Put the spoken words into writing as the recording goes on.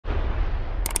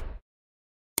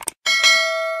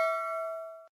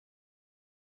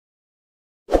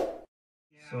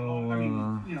So I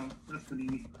mean, you know, that's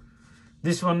Panini.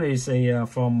 this one is a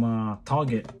from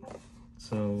Target.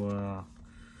 So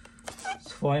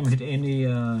before I haven't hit any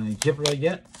Jibra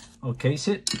yet or case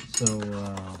it. So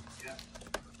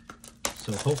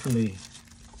hopefully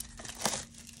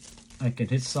I can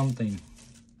hit something.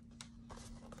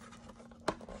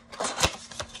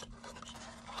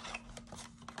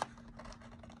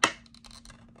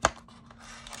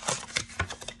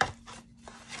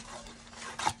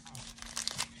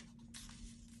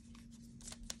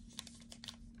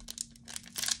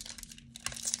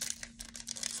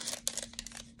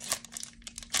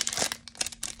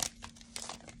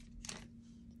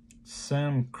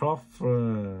 Sam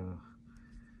Crawford.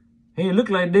 Hey, it looked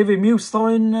like David Mills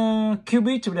starting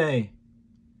QB today.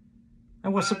 I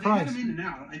was surprised. They had him in and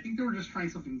out. I think they were just trying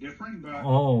something different, but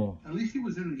at least he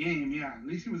was in the game. Yeah, at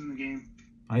least he was in the game.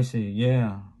 I see.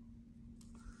 Yeah.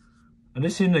 At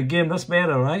least in the game, that's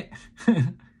better, right?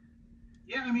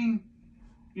 Yeah, I mean,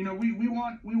 you know, we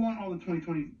want all the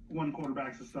 2021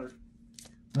 quarterbacks to start,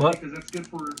 but because that's good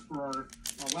for our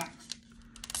lap.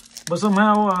 But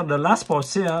somehow the last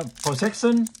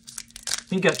possession,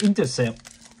 he got intercept.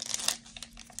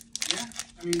 Yeah,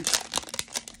 I mean,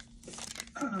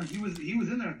 he was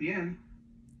in there at the end.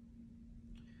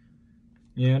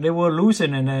 Yeah, they were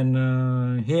losing, and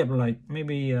then he had like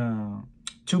maybe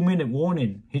 2-minute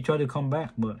warning. He tried to come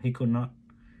back, but he could not.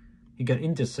 He got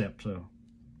intercept. So.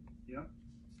 Yep.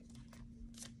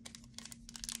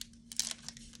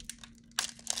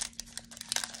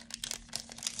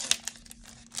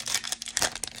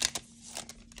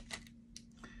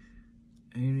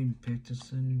 Aaron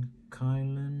Peterson,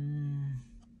 Kylan,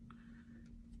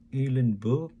 Elin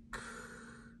Book,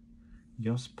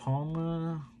 Josh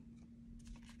Palmer,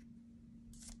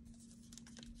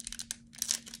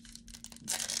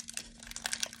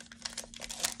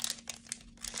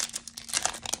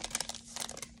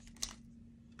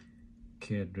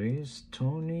 Kedres,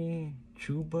 Tony,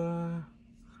 Chuba,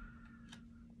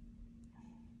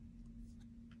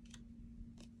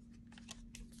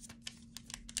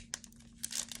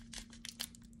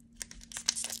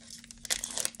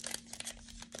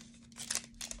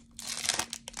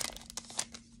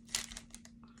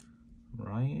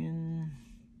 Ryan,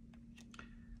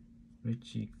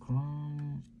 Richie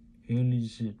Cron,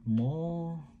 Elizabeth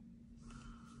Moore.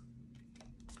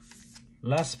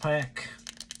 Last pack.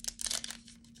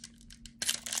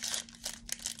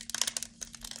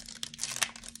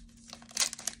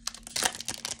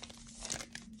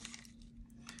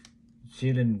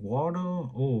 Jalen Water.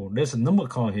 Oh, there's a number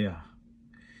card here.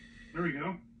 There we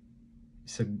go.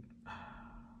 It's a.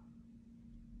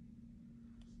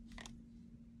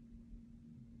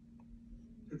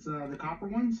 It's the copper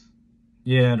ones.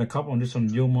 Yeah, the copper on this one,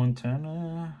 Joe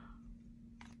Montana.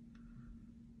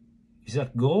 Is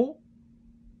that gold?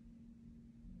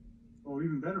 Or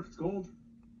even better if it's gold.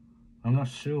 I'm not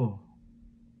sure.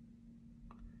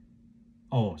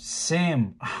 Oh,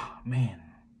 Sam. Oh, man.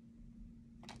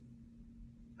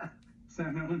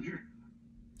 Sam Ellinger.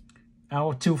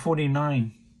 Hour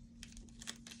 249.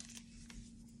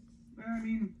 I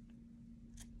mean,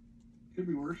 could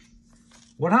be worse.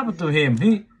 What happened to him?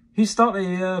 He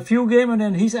started a few games and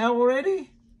then he's out already?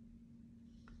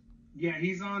 Yeah,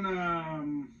 he's on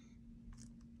the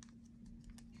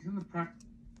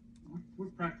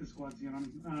what practice squad's he on?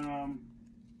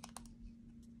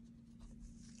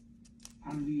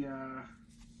 On the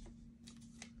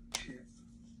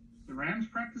the Rams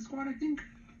practice squad, I think.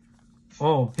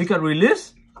 Oh, he got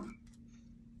released?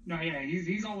 No, yeah,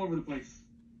 he's all over the place.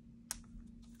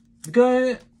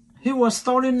 Because he was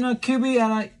starting QB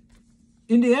at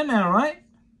Indiana, right?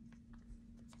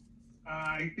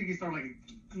 I think he started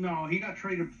no, he got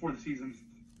traded before the season,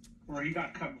 or he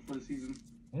got cut before the season.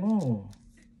 Oh.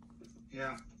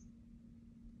 Yeah.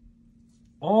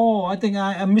 Oh, I think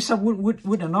I mixed up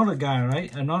with another guy,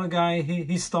 right? Another guy,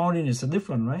 he's starting is a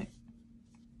different, right?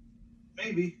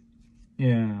 Maybe.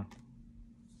 Yeah.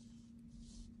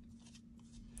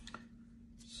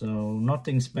 So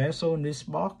nothing special in this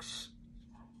box.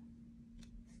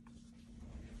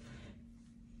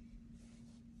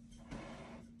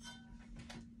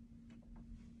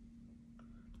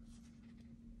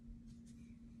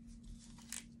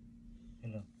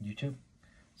 Hello, YouTube.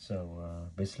 So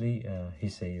basically,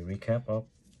 here's a recap of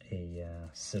a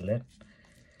select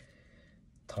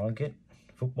Target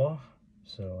football.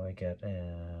 So I got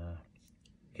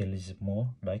Elizabeth Moore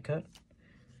die cut,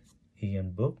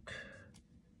 Ian Book,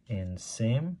 and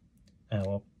Sam out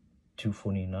of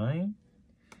 249,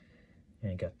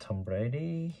 and got Tom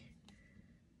Brady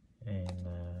and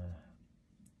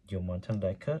Joe Montana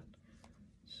die cut.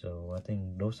 So I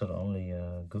think those are the only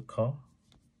good card.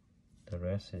 The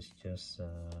rest is just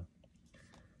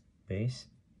base,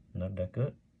 not that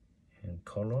good, and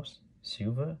colors,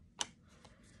 silver.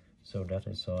 So that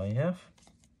is all I have.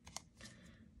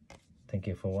 Thank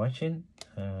you for watching.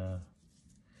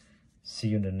 See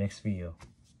you in the next video.